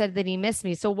me and said that he missed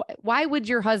me. So why would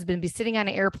your husband be sitting on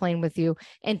an airplane with you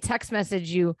and text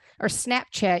message you or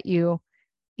Snapchat you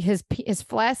his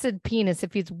flaccid penis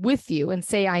if he's with you and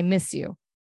say, I miss you?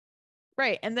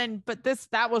 Right. And then, but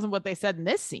that wasn't what they said in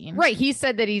this scene. Right. He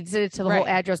said that he did it to the whole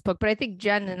address book, but I think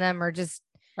Jen and them are just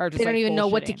they don't like even know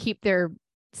what to keep their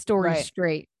story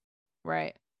straight.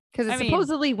 Right. Because it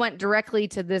supposedly went directly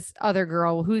to this other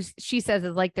girl who she says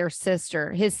is like their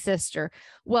sister, his sister.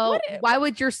 Well, why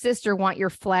would your sister want your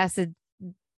flaccid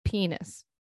penis?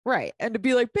 Right. And to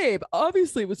be like, babe,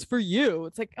 obviously it was for you.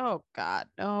 It's like, oh God,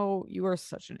 no, you are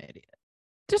such an idiot.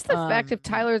 Just the fact if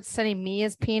Tyler's sending me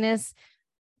his penis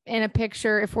in a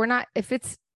picture, if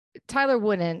it's Tyler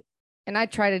wouldn't, and I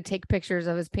try to take pictures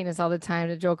of his penis all the time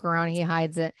to joke around, he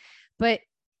hides it. But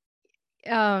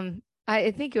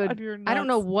I think it would. I don't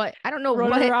know what.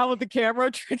 Running around with the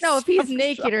camera. No, if he's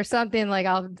naked or something, like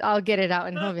I'll get it out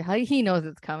and he knows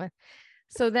it's coming.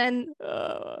 So then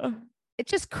it's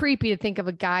just creepy to think of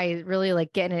a guy really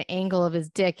like getting an angle of his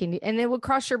dick and it would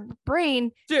cross your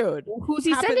brain, dude. Who's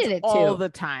he sending it to all the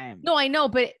time? No, I know,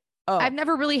 but I've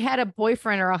never really had a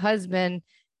boyfriend or a husband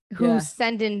who's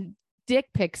sending dick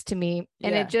pics to me,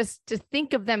 and it just to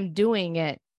think of them doing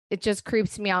it. It just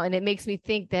creeps me out, and it makes me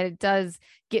think that it does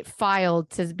get filed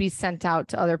to be sent out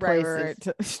to other places.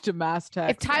 Right. To mass text.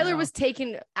 If Tyler was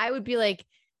taken, I would be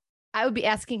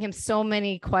asking him so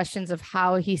many questions of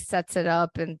how he sets it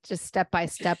up and just step by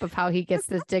step of how he gets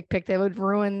this dick pic that would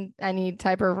ruin any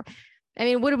type of. I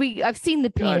mean, I've seen the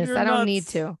penis. I don't need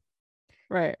to.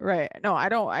 Right. No, I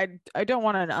don't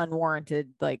want an unwarranted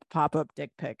like pop-up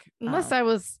dick pic. Unless I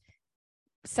was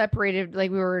separated,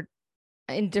 like we were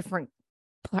in different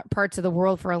parts of the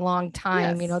world for a long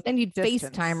time, then you'd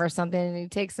FaceTime or something and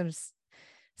you'd take some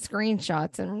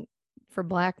screenshots and for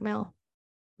blackmail.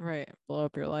 Right. Blow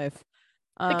up your life.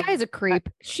 The guy's a creep.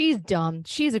 She's dumb.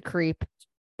 She's a creep.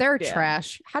 They're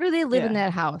trash. How do they live in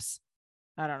that house?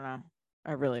 I don't know.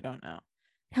 I really don't know.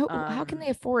 How can they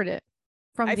afford it?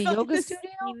 From the yoga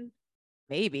studio?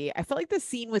 Maybe. I felt like the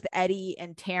scene with Eddie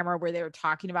and Tamara where they were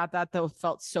talking about that though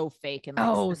felt so fake and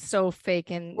so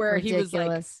fake and where ridiculous. He was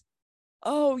like,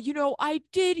 oh, I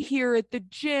did hear at the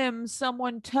gym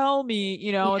someone tell me,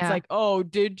 it's like, oh,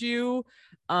 did you?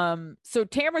 So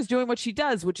Tamara's doing what she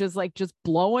does, which is like just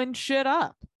blowing shit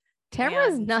up.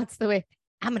 Tamara's nuts the way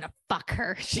I'm gonna fuck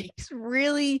her. She's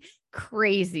really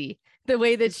crazy the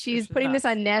way that she's putting this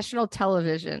on national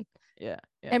television. Yeah.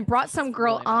 And brought some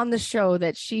girl on the show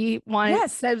that she wanted,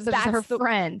 says was her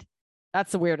friend.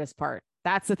 That's the weirdest part.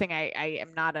 That's the thing I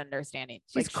am not understanding.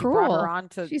 She's like, cruel. She brought her on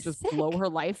to just sick. blow her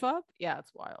life up. Yeah,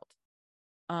 it's wild.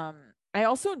 I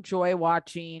also enjoy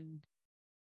watching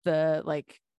the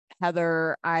like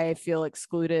Heather, I feel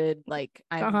excluded. Like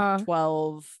I'm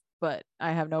 12, but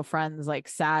I have no friends. Like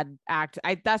sad act.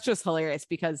 That's just hilarious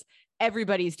because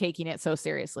everybody's taking it so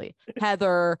seriously.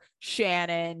 Heather,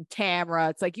 Shannon, Tamara.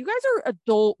 It's like, you guys are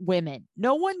adult women.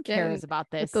 No one cares about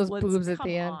this. With those boobs at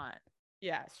the end.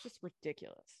 Yeah, it's just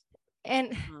ridiculous.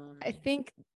 And I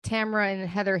think Tamara and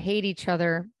Heather hate each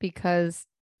other because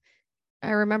I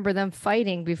remember them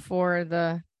fighting before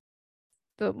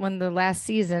when the last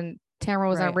season, Tamara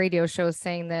was on radio shows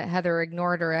saying that Heather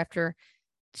ignored her after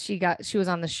she was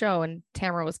on the show and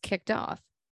Tamara was kicked off.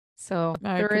 So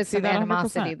there is some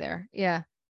animosity there. Yeah.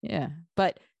 Yeah.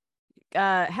 But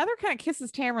Heather kind of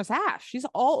kisses Tamara's ass. She's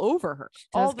all over her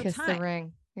all the kiss time. The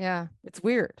ring. Yeah. It's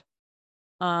weird.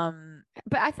 But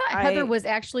I thought Heather was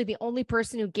actually the only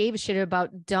person who gave a shit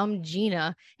about dumb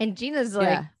Gina, and Gina's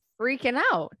like freaking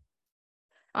out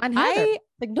on Heather.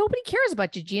 Like nobody cares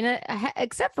about you, Gina,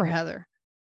 except for Heather.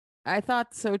 I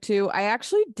thought so too. I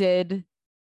actually did.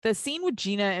 The scene with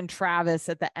Gina and Travis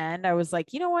at the end, I was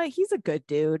like, you know what? He's a good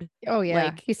dude. Oh yeah,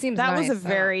 like, he seems that nice, was a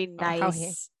very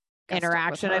nice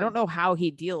interaction. I don't know how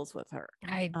he deals with her.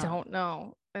 I don't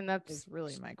know, and that's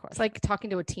really my question. It's like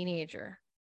talking to a teenager.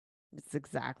 It's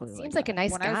exactly. Seems like a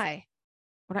nice guy.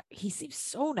 He seems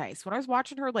so nice. When I was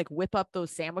watching her like whip up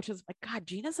those sandwiches, I'm like, God,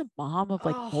 Gina's a mom of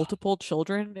like multiple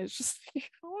children. It's just like,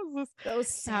 how is this?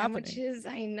 Those sandwiches,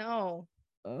 I know.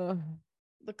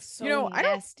 Looks so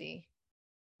nasty.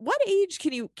 What age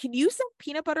can you send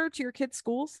peanut butter to your kids'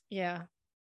 schools? Yeah,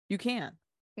 you can.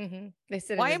 Mm-hmm. They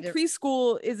said why in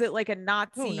preschool is it like a Nazi?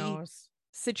 Who knows?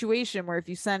 situation where if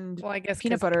you send Well, I guess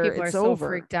peanut 'cause butter, people are it's so over.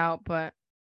 freaked out, but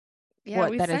yeah,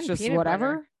 What? we Then it's send just peanut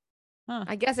whatever. butter. Huh.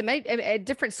 I guess it may at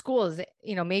different schools,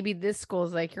 maybe this school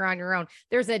is like you're on your own.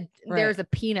 There's a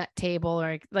peanut table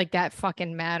or like that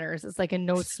fucking matters. It's like a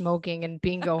no smoking and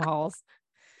bingo halls.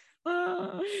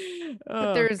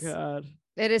 Oh there's- God.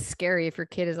 It is scary if your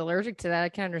kid is allergic to that. I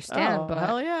can understand, Oh, but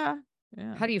hell yeah.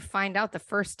 Yeah. how do you find out the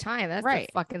first time? That's Right.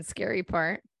 the fucking scary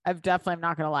part. I'm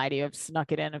not gonna lie to you. I've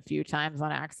snuck it in a few times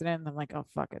on accident. And I'm like, oh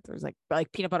fuck it. There's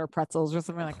like peanut butter pretzels or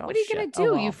something like. Oh, What are you gonna shit. do?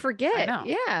 Oh, You well. forget. know.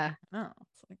 Yeah. No,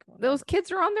 it's like Those whatever.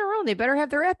 kids are on their own. They better have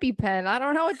their EpiPen. I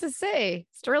don't know what to say.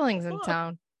 Sterling's in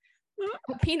town.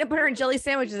 Peanut butter and jelly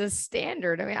sandwiches is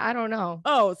standard. I mean, I don't know.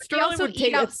 Oh, He Sterling also would eat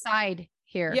take outside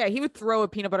here. Yeah, he would throw a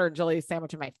peanut butter and jelly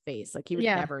sandwich in my face. Like he would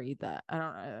Yeah. never eat that. I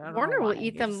don't know Warner will why.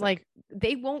 eat He's them just like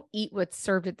they won't eat what's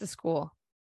served at the school.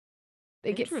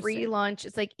 They get free Interesting. lunch.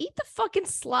 It's like eat the fucking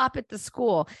slop at the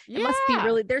school. It must be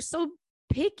really. They're so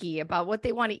picky about what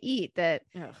they want to eat that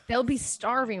Ugh. they'll be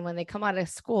starving when they come out of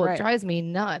school. Right. It drives me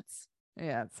nuts.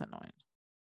 Yeah, it's annoying.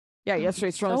 Yeah, I'm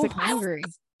yesterday Sterling was so like, hungry.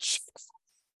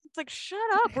 It's like, shut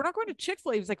up. We're not going to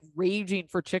Chick-fil-A. He was like raging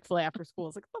for Chick-fil-A after school. I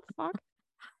was like, what the fuck?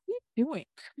 What are you doing?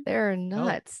 They're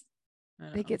nuts. I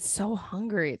They know. get so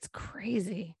hungry. It's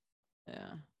crazy.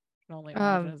 Yeah. Can only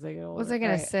imagine as they get What was older. I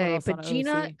gonna All right, what say? else But on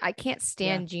Gina, OC? I can't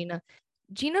stand Gina.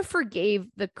 Gina forgave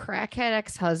the crackhead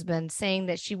ex-husband, saying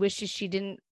that she wishes she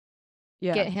didn't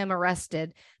Yeah. get him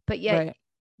arrested. But yet Right.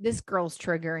 this girl's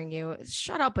triggering you.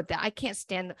 Shut up with that. I can't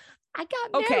stand. I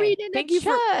got Okay, married in thank a you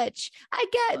for- church. I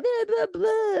got blah blah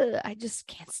blah. I just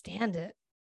can't stand it.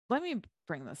 Let me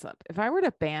bring this up. If I were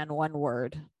to ban one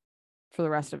word for the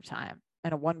rest of time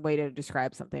and a one way to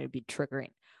describe something would be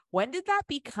triggering. When did that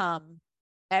become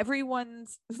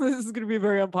everyone's this is going to be a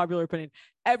very unpopular opinion.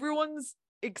 Everyone's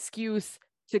excuse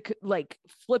to like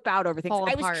flip out over things. Fall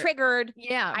I apart. was triggered.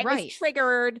 Yeah, I right. was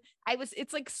triggered.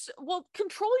 It's like, well,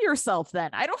 control yourself then.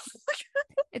 I don't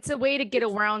It's a way to get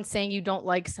around saying you don't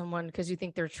like someone because you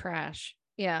think they're trash.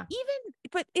 Yeah.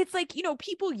 but it's like,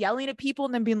 people yelling at people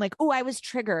and then being like, oh, I was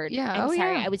triggered. Yeah, I'm oh,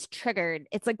 sorry. yeah. I was triggered.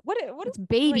 It's like, what It's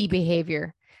baby like,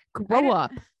 behavior. I Grow don't-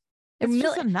 up. It's Mil-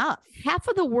 just enough. Half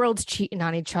of the world's cheating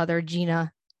on each other,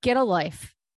 Gina. Get a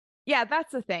life. Yeah,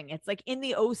 that's the thing. It's like in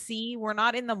the OC, we're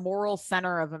not in the moral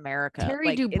center of America. Terry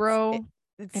Like, Dubrow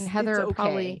it's and Heather it's are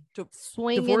probably okay to-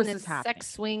 swinging divorce and is happening. sex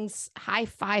swings,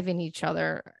 high-fiving each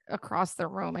other across the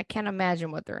room. I can't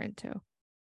imagine what they're into.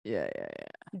 Yeah.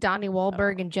 Donnie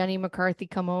Wahlberg and Jenny McCarthy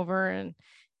come over and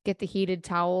get the heated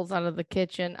towels out of the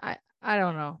kitchen. I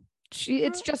don't know.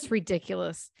 It's just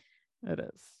ridiculous. It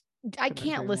is. I Couldn't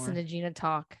can't agree listen more. to Gina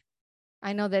talk.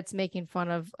 I know that's making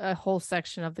fun of a whole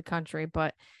section of the country,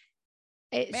 but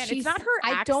it's not her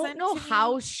I don't accent know to me.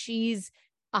 how she's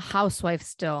a housewife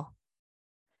still.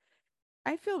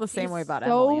 I feel the same She's way about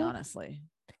Emily, so- honestly.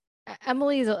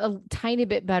 Emily is a tiny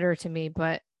bit better to me,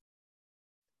 but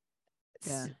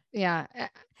Yeah. yeah.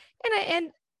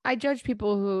 And I judge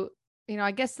people who,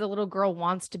 I guess the little girl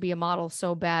wants to be a model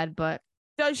so bad, but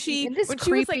Does she? in this when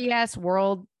she was creepy like, ass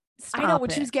world, I know when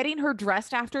stop she was it. getting her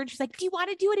dressed after, and she's like, "Do you want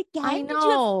to do it again? I Did you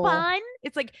know. have fun?"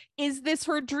 It's like, is this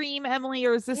her dream, Emily,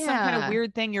 or is this some kind of Yeah.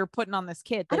 weird thing you're putting on this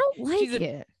kid? I Like, don't like she's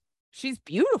it. she's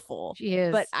beautiful. She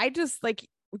is. But I just like,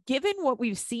 given what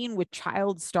we've seen with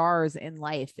child stars in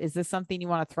life, is this something you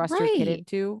want to thrust your kid Right.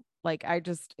 into? Like,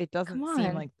 it doesn't Come seem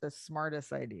on. like the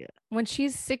smartest idea. When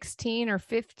she's 16 or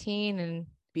 15 and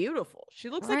Beautiful. She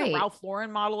looks like Right. a Ralph Lauren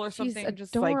model or she's something.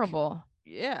 Just like, adorable.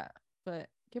 yeah, but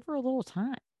give her a little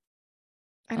time.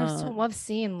 I just don't love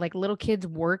seeing like little kids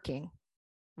working.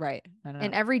 Right. I know.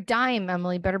 And every dime,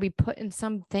 Emily better be put in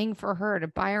something for her to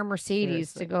buy her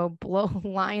Mercedes Seriously. to go blow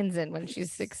lines in when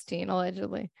she's 16,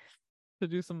 allegedly. to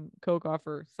do some coke off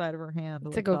her side of her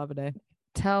hand. To go-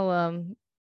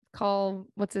 Call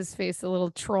what's his face, a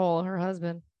little troll, her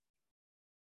husband.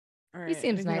 All he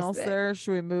seems anything nice else there. there?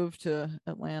 Should we move to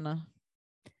Atlanta?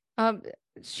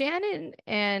 Shannon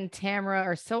and Tamara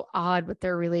are so odd with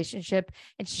their relationship,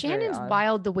 and Very Shannon's odd.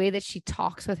 wild the way that she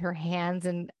talks with her hands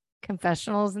and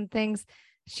confessionals and things.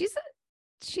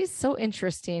 She's so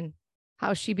interesting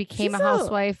how she became She's a a-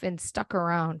 housewife and stuck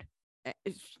around. Not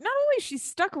only she's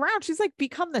stuck around, she's like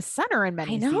become the center in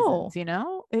many know.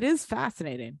 seasons. It is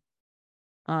fascinating.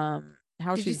 How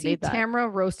Did you she's see made that. Tamara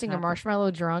roasting a happen. marshmallow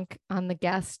drunk on the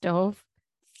gas stove?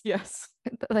 Yes.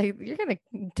 Like, you're gonna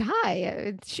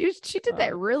die. She did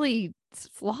that Oh. really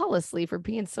flawlessly for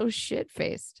being so shit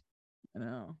faced. I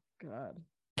know. God.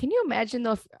 Can you imagine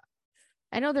though?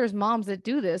 I know there's moms that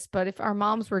do this, but if our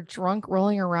moms were drunk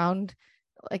rolling around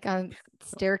like on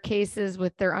staircases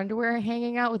with their underwear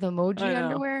hanging out with emoji I know.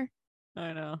 underwear,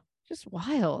 I know. just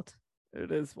wild.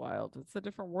 It is wild. It's a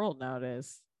different world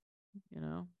nowadays, you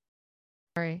know,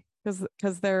 Sorry,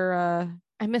 because they're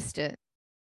I missed it.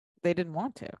 they didn't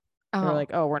want to. They Oh, were like,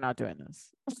 oh, we're not doing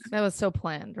this. that was so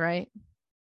planned, right?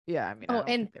 Yeah, I mean, I Oh, don't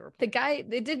and think they were. the guy,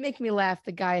 it did make me laugh.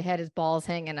 The guy had his balls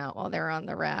hanging out while they were on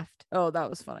the raft. Oh, that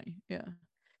was funny. Yeah.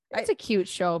 It's a cute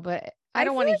show, but I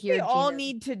don't feel want to like hear they all Gina's-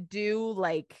 need to do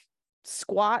like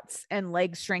squats and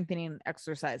leg strengthening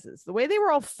exercises. The way they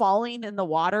were all falling in the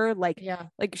water, Yeah,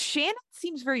 like Shannon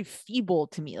seems very feeble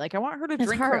to me. Like I want her to It's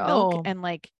drink hard- her milk oh, and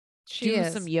like she do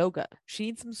is. some yoga. She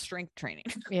needs some strength training.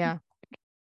 Yeah,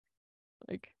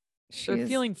 Like she they're is.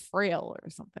 feeling frail or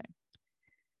something.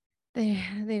 They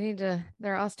need to.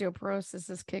 Their osteoporosis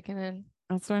is kicking in.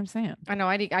 That's what I'm saying. I know.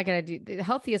 I gotta do the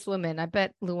healthiest women. I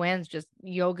bet Luann's just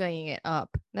yogaing it up.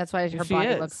 That's why her She body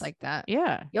is. looks like that.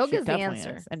 Yeah. she Yoga's the definitely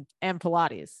answer. is. And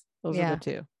Pilates. Those are Yeah. the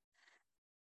two.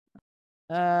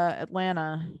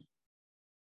 Atlanta.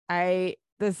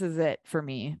 This is it for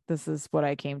me. This is what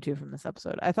I came to from this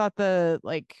episode. I thought the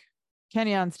like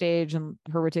Kenya on stage and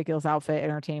her ridiculous outfit,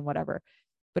 entertaining, whatever.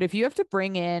 But if you have to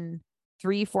bring in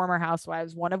 3 former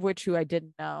housewives, one of which who I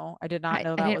didn't know, I did not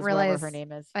know that didn't was realize whatever her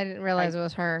name is. I didn't realize it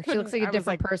was her. She looks like couldn't- a I was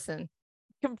different like- person.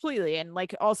 Completely. And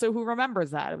like also who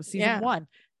remembers that? It was season Yeah. 1.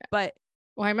 But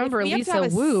Well, I remember we have to Lisa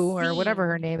have a Wu or whatever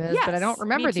her scene- name is, but I don't Yes, me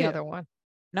remember the too. other one.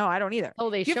 no, I don't either. Oh,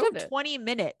 they You have to showed have it. 20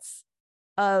 minutes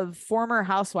of former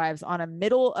housewives on a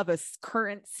middle of a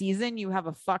current season. You have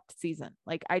a fucked season.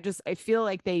 Like I feel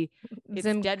like it's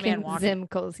dead man walking. Zim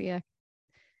Koziak.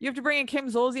 You have to bring in Kim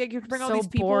Zolciak. You have to bring all So these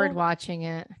people. bored watching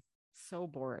it. So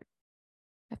bored.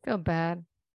 I feel bad.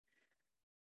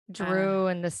 Drew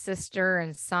and the sister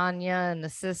and Sonia and the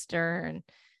sister and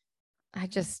I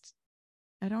just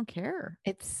I don't care.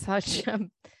 it's such a I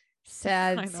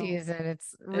sad know. season.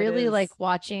 It's really like is.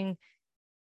 watching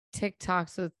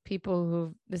TikToks with people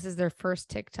who this is their first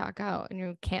TikTok out and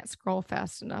you can't scroll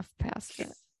fast enough past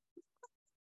it.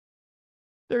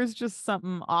 There's just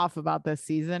something off about this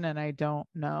season, and I don't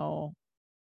know.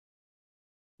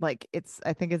 Like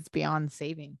I think it's beyond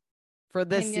saving for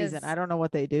this season. Kenya's I don't know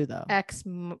what they do though. Ex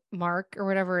Mark or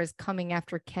whatever is coming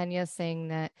after Kenya, saying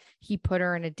that he put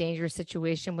her in a dangerous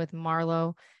situation with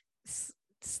Marlo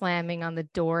slamming on the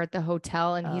door at the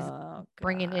hotel, and he's Oh,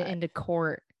 bringing it God. into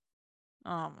court.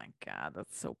 Oh my God,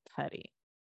 that's so petty.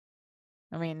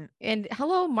 I mean, And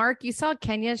hello, Mark, you saw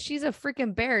Kenya. She's a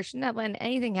freaking bear. She's not letting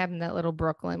anything happen to that little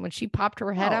Brooklyn. When she popped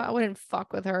her head No. out, I wouldn't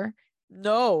fuck with her.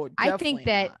 no, I think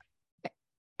that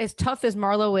as tough as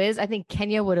Marlo is, I think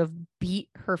Kenya would have beat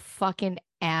her fucking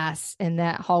ass in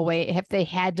that hallway if they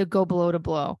had to go blow to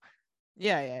blow.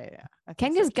 yeah. I think so,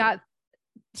 Kenya's too. got,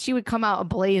 she would come out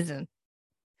blazing.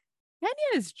 Kenya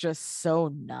is just so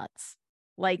nuts.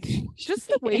 Like just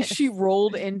the way she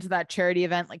rolled into that charity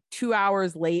event like 2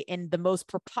 hours late in the most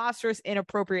preposterous,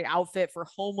 inappropriate outfit for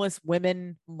homeless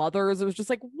women mothers. It was just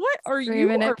like, what are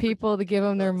Screaming you? at people to give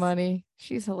them their ridiculous. money.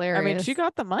 She's hilarious. I mean, she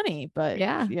got the money, but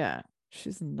Yeah.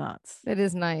 she's nuts. It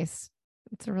is nice.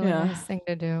 It's a really Yeah. nice thing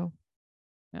to do.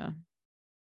 Yeah.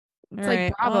 It's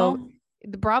like Bravo.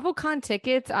 The BravoCon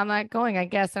tickets, I'm not going. I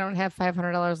guess I don't have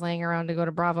 $500 laying around to go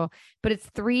to Bravo, but it's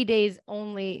 3 days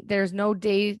only. There's no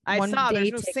day. I one saw day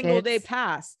there's no single day tickets.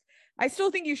 pass. I still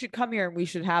think you should come here and we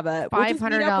should have a we'll just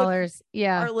meet up with $500.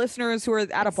 Yeah. our listeners who are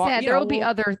at a It's bar. sad. You There know, will be we'll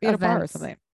other be at a bar or events.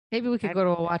 something. Maybe we could I- go to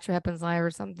a Watch What Happens Live or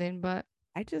something, but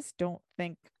I just don't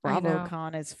think I know.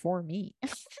 BravoCon is for me.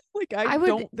 Like I would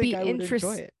don't think be I would enjoy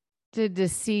interested it. to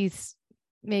see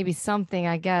maybe something,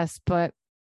 I guess, but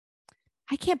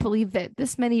I can't believe that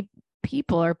this many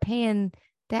people are paying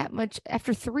that much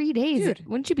after 3 days. Dude,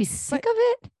 Wouldn't you be sick but- of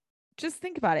it? Just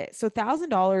think about it. So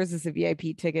 $1,000 is a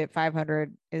VIP ticket,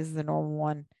 500 is the normal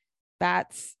one.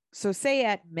 That's so say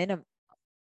at minimum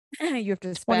you have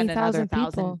to spend another 20,000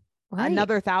 people. Right.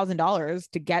 another $1,000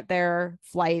 to get there,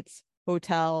 flights,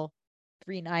 hotel,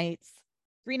 3 nights.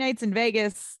 3 nights in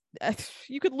Vegas.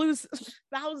 You could lose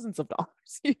thousands of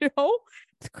dollars, you know?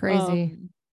 It's crazy.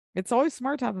 It's always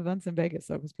smart to have events in Vegas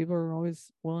though, because people are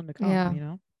always willing to come, Yeah. you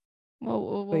know?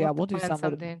 Well, yeah, have to we'll do plan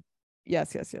something.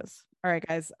 Yes. All right,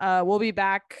 guys. We'll be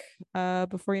back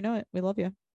before you know it. We love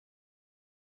you.